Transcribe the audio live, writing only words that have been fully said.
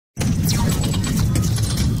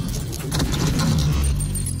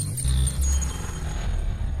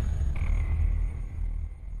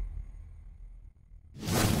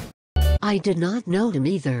I did not know him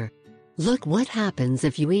either. Look what happens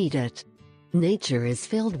if you eat it. Nature is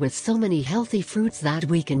filled with so many healthy fruits that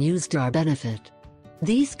we can use to our benefit.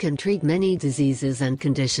 These can treat many diseases and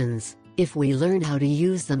conditions, if we learn how to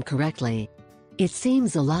use them correctly. It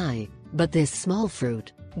seems a lie, but this small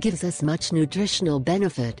fruit gives us much nutritional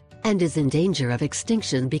benefit, and is in danger of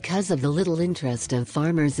extinction because of the little interest of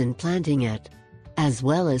farmers in planting it, as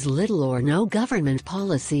well as little or no government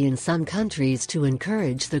policy in some countries to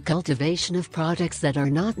encourage the cultivation of products that are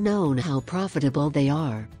not known how profitable they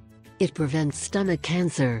are. It prevents stomach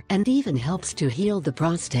cancer and even helps to heal the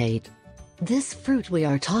prostate. This fruit we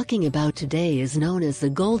are talking about today is known as the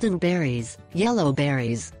golden berries, yellow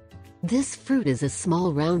berries. This fruit is a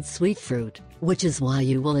small round sweet fruit, which is why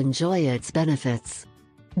you will enjoy its benefits.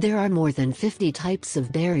 There are more than 50 types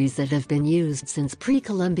of berries that have been used since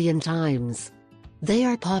pre-Columbian times. They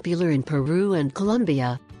are popular in Peru and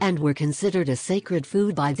Colombia, and were considered a sacred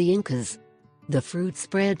food by the Incas. The fruit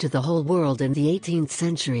spread to the whole world in the 18th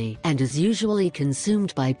century and is usually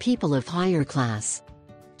consumed by people of higher class.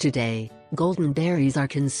 Today, golden berries are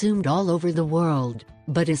consumed all over the world,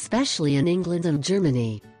 but especially in England and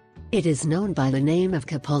Germany. It is known by the name of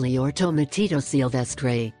Capulli or Tomatito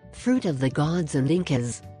silvestre, fruit of the gods and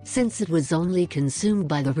Incas, since it was only consumed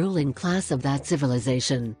by the ruling class of that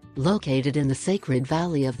civilization, located in the sacred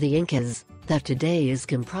valley of the Incas, that today is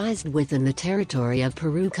comprised within the territory of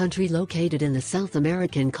Peru country located in the South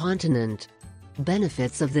American continent.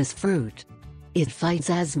 Benefits of this fruit. It fights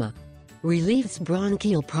asthma. Relieves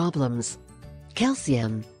bronchial problems.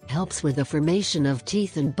 Calcium, helps with the formation of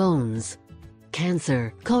teeth and bones.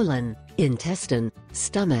 Cancer, colon, intestine,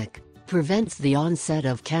 stomach, prevents the onset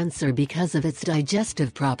of cancer because of its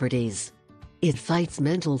digestive properties. It fights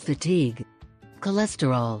mental fatigue.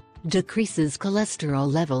 Cholesterol, decreases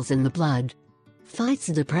cholesterol levels in the blood. Fights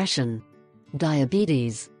depression.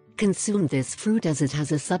 Diabetes, consume this fruit as it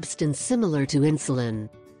has a substance similar to insulin,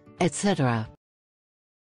 etc.